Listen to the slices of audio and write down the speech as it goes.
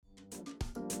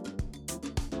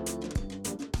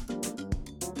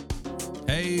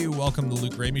Hey, welcome to the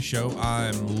Luke Ramey Show.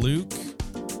 I'm Luke,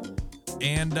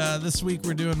 and this week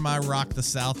we're doing my Rock the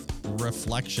South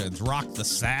reflections. Rock the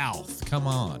South, come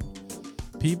on.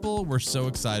 People were so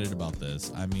excited about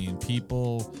this. I mean,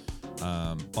 people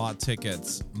bought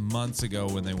tickets months ago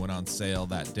when they went on sale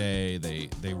that day.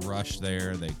 They rushed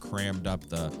there. They crammed up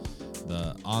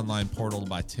the online portal to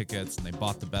buy tickets, and they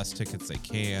bought the best tickets they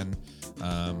can.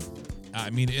 I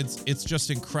mean, it's just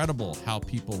incredible how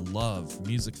people love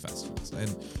music festivals.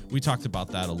 And we talked about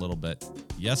that a little bit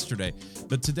yesterday.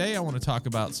 But today I want to talk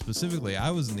about specifically,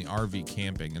 I was in the RV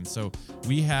camping. And so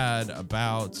we had it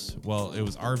was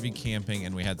RV camping,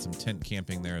 and we had some tent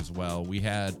camping there as well. We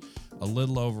had a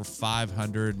little over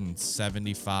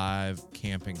 575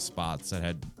 camping spots that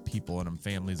had people in them,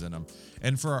 families in them.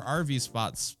 And for our RV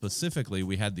spots specifically,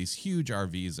 we had these huge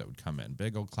RVs that would come in,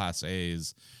 big old Class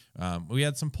A's. We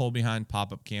had some pull-behind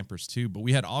pop-up campers too, but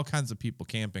we had all kinds of people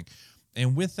camping.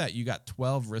 And with that, you got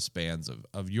 12 wristbands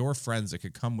of your friends that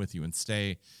could come with you and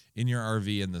stay in your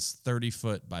RV in this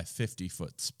 30-foot by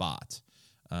 50-foot spot.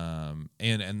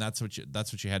 And that's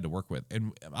what you had to work with.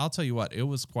 And I'll tell you what, it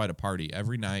was quite a party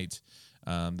every night.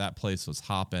 That place was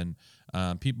hopping.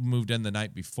 People moved in the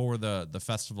night before the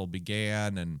festival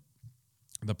began, and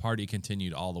the party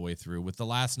continued all the way through. With the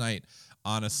last night,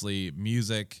 honestly,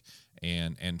 music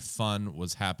and fun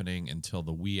was happening until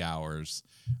the wee hours,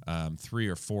 3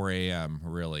 or 4 a.m.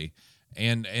 really.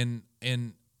 And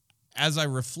as I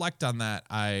reflect on that,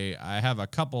 I have a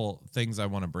couple things I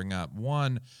want to bring up.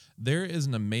 One, there is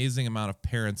an amazing amount of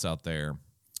parents out there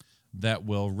that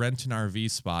will rent an RV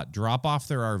spot, drop off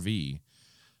their RV,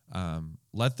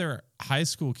 let their high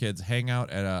school kids hang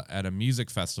out at a music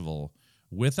festival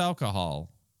with alcohol,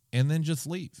 and then just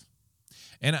leave.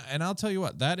 And I'll tell you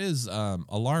what, that is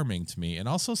alarming to me, and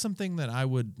also something that I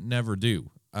would never do.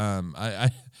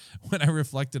 I when I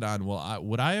reflected on,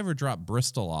 would I ever drop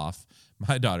Bristol off,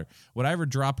 my daughter? Would I ever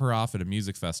drop her off at a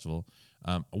music festival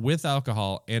with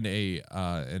alcohol and an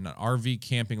RV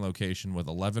camping location with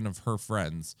 11 of her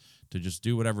friends to just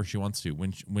do whatever she wants to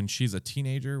when she's a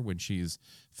teenager, when she's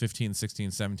 15, 16,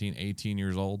 17, 18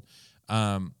 years old?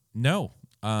 No.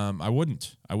 I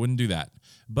wouldn't do that.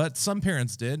 But some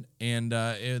parents did, and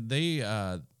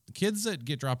kids that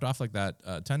get dropped off like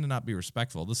that tend to not be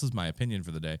respectful. This is my opinion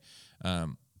for the day.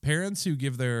 Parents who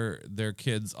give their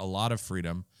kids a lot of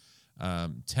freedom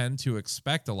tend to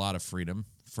expect a lot of freedom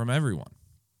from everyone.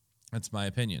 That's my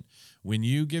opinion. When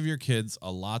you give your kids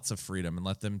lots of freedom and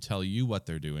let them tell you what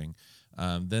they're doing,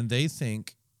 then they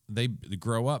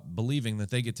grow up believing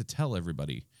that they get to tell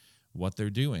everybody what they're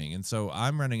doing. And so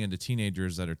I'm running into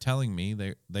teenagers that are telling me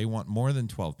they want more than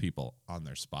 12 people on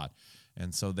their spot.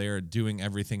 And so they're doing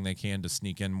everything they can to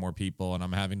sneak in more people, and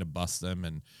I'm having to bust them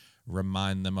and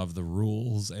remind them of the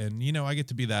rules. And, I get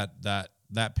to be that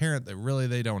parent that really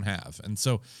they don't have. And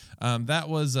so that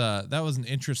was an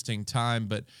interesting time.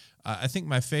 But I think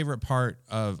my favorite part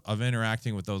of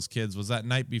interacting with those kids was that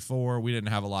night before. We didn't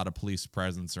have a lot of police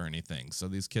presence or anything. So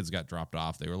these kids got dropped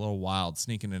off. They were a little wild,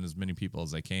 sneaking in as many people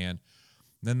as they can.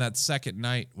 Then that second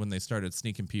night when they started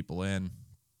sneaking people in,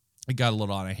 it got a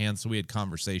little out of hand. So we had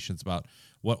conversations about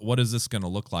what is this going to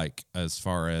look like as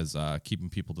far as keeping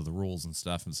people to the rules and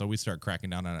stuff. And so we started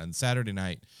cracking down on it. And Saturday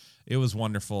night, it was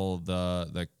wonderful.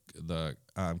 The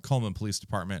Coleman Police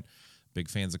Department, big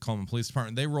fans of Coleman Police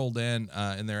Department, they rolled in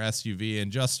their SUV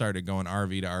and just started going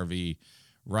RV to RV,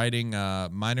 writing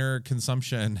minor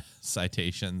consumption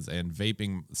citations and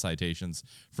vaping citations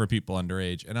for people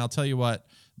underage. And I'll tell you what,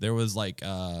 there was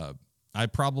I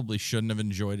probably shouldn't have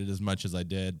enjoyed it as much as I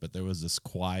did, but there was this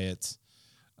quiet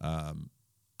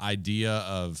idea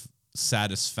of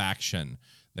satisfaction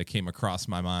that came across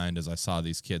my mind as I saw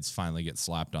these kids finally get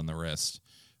slapped on the wrist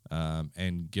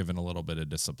and given a little bit of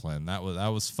discipline. That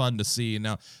was fun to see.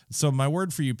 Now, so my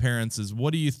word for you parents is,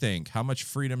 what do you think? How much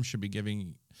freedom should we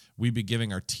be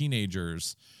giving our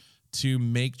teenagers to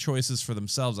make choices for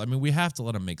themselves? I mean, we have to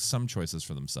let them make some choices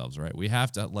for themselves, right? We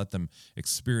have to let them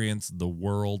experience the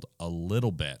world a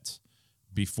little bit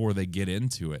before they get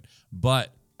into it.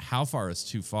 But how far is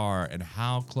too far, and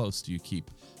how close do you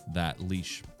keep that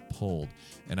leash pulled?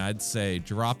 And I'd say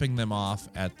dropping them off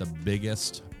at the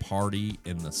biggest party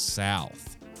in the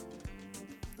South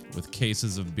with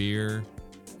cases of beer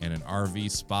and an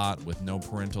RV spot with no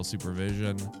parental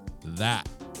supervision, that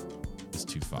is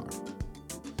too far.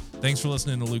 Thanks for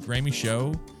listening to Luke Ramey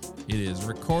Show. It is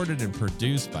recorded and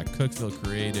produced by Cookeville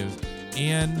Creative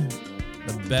in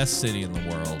the best city in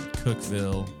the world,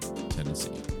 Cookeville,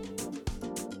 Tennessee.